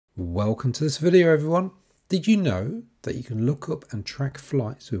Welcome to this video, everyone. Did you know that you can look up and track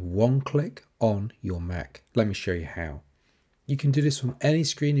flights with one click on your Mac? Let me show you how. You can do this from any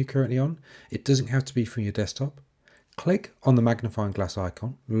screen you're currently on. It doesn't have to be from your desktop. Click on the magnifying glass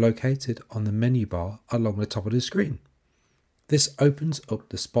icon located on the menu bar along the top of the screen. This opens up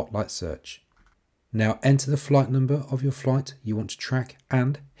the Spotlight search. Now enter the flight number of your flight you want to track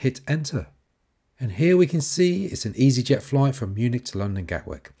and hit enter. And here we can see it's an EasyJet flight from Munich to London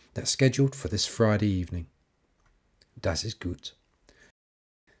Gatwick that's scheduled for this Friday evening. Das ist gut.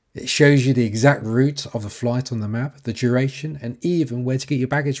 It shows you the exact route of the flight on the map, the duration, and even where to get your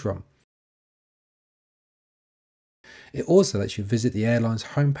baggage from. It also lets you visit the airline's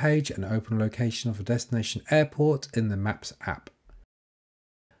homepage and open a location of a destination airport in the Maps app.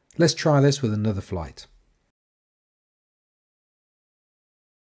 Let's try this with another flight.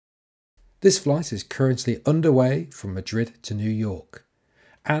 This flight is currently underway from Madrid to New York,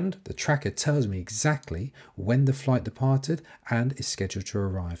 and the tracker tells me exactly when the flight departed and is scheduled to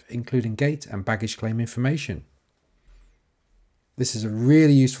arrive, including gate and baggage claim information. This is a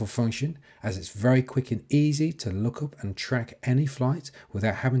really useful function as it's very quick and easy to look up and track any flight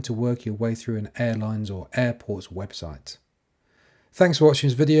without having to work your way through an airline's or airport's website. Thanks for watching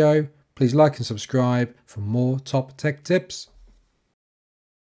this video. Please like and subscribe for more top tech tips.